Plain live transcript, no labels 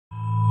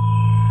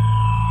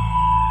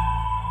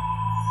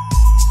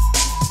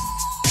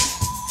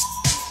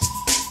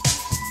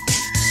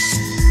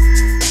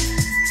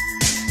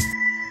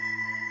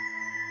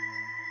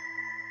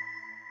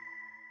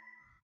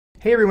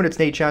Hey everyone, it's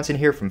Nate Johnson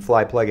here from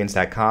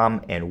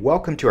flyplugins.com, and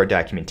welcome to our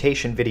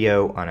documentation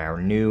video on our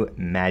new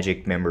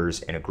Magic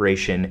Members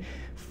integration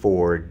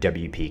for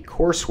WP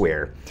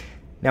Courseware.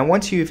 Now,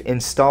 once you've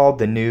installed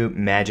the new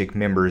Magic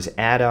Members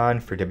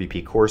add-on for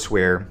WP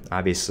Courseware,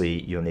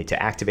 obviously you'll need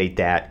to activate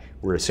that.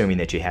 We're assuming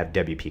that you have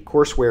WP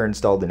Courseware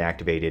installed and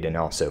activated, and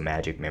also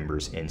Magic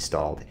Members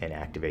installed and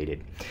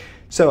activated.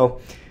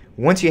 So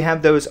once you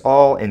have those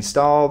all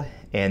installed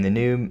and the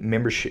new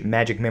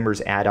Magic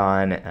Members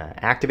add-on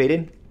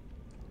activated,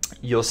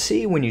 you'll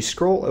see when you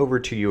scroll over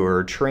to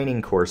your training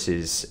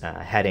courses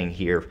heading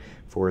here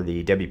for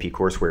the WP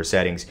Courseware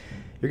settings,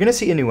 you're going to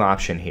see a new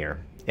option here.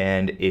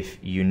 And if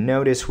you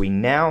notice, we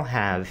now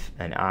have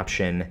an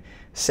option,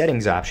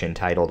 settings option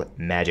titled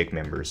Magic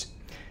Members.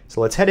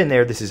 So let's head in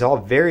there. This is all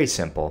very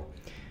simple.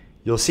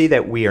 You'll see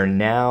that we are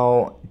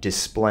now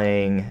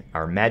displaying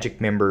our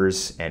Magic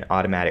Members and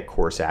automatic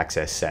course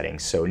access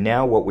settings. So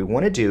now what we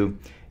want to do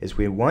is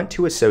we want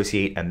to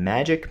associate a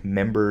Magic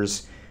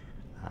Members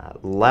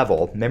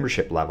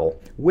membership level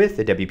with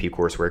the WP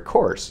Courseware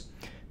course,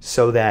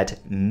 so that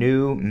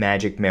new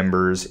Magic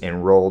members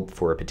enrolled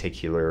for a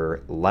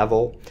particular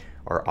level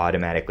are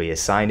automatically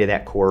assigned to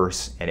that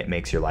course, and it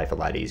makes your life a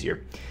lot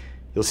easier.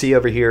 You'll see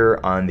over here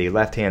on the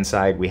left hand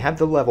side we have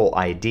the level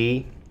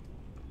ID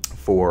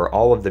for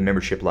all of the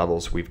membership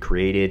levels we've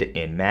created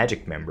in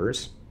Magic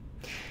Members,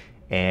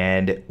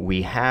 and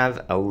we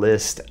have a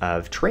list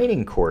of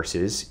training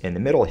courses in the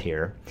middle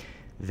here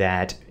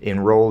that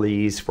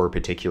enrollees for a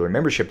particular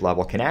membership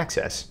level can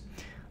access.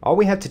 All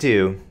we have to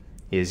do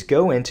is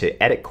go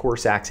into Edit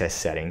Course Access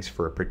Settings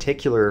for a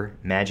particular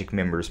Magic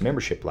Members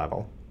membership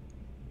level,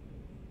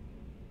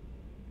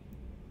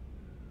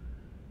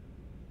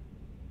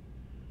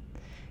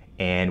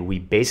 and we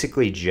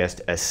basically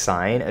just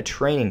assign a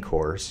training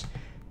course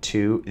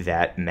to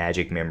that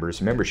Magic Members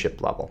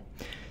membership level.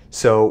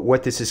 So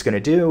what this is going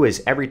to do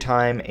is every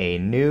time a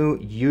new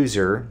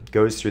user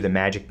goes through the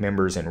Magic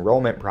Members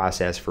enrollment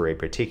process for a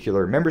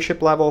particular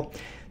membership level,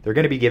 they're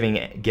going to be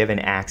given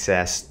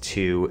access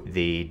to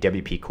the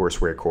WP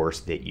Courseware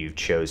course that you've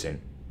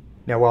chosen.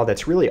 Now, while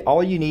that's really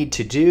all you need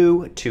to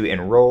do to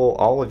enroll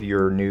all of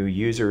your new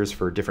users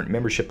for different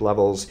membership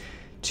levels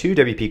to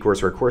WP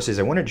Courseware courses,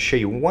 I wanted to show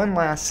you one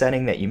last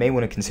setting that you may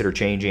want to consider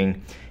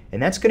changing,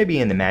 and that's going to be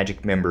in the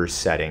Magic Members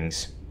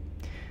settings.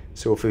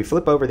 So if we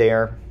flip over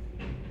there,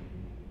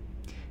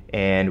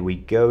 and we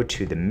go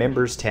to the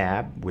Members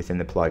tab within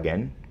the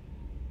plugin,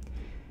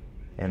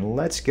 and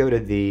let's go to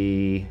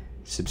the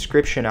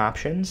subscription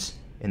options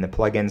in the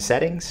plugin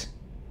settings,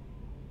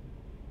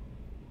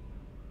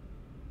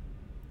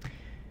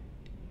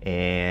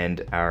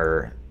 and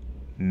our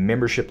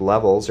membership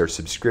levels or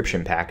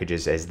subscription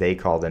packages, as they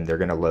call them, they're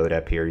going to load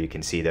up here. You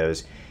can see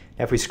those.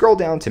 Now if we scroll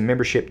down to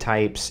membership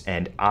types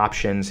and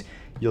options,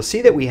 you'll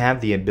see that we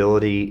have the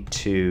ability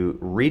to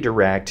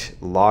redirect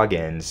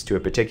logins to a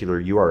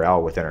particular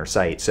URL within our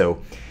site.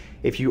 So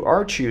if you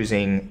are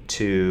choosing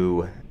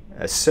to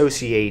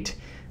associate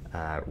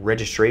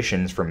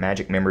registrations from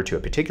Magic Member to a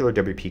particular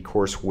WP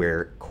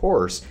Courseware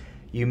course,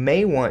 you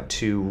may want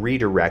to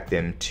redirect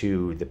them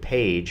to the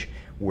page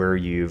where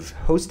you've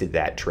hosted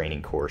that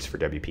training course for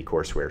WP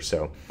Courseware.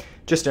 So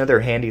just another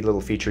handy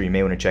little feature you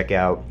may want to check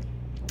out,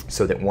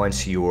 so that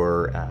once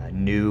your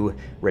new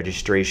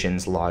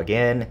registrations log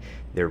in,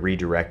 they're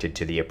redirected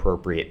to the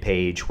appropriate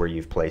page where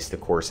you've placed the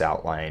course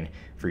outline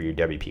for your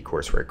WP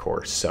Courseware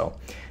course. So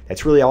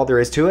that's really all there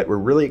is to it. We're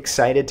really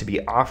excited to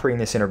be offering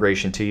this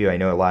integration to you. I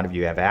know a lot of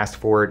you have asked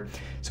for it.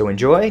 So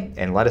enjoy,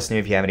 and let us know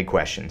if you have any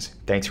questions.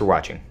 Thanks for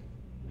watching.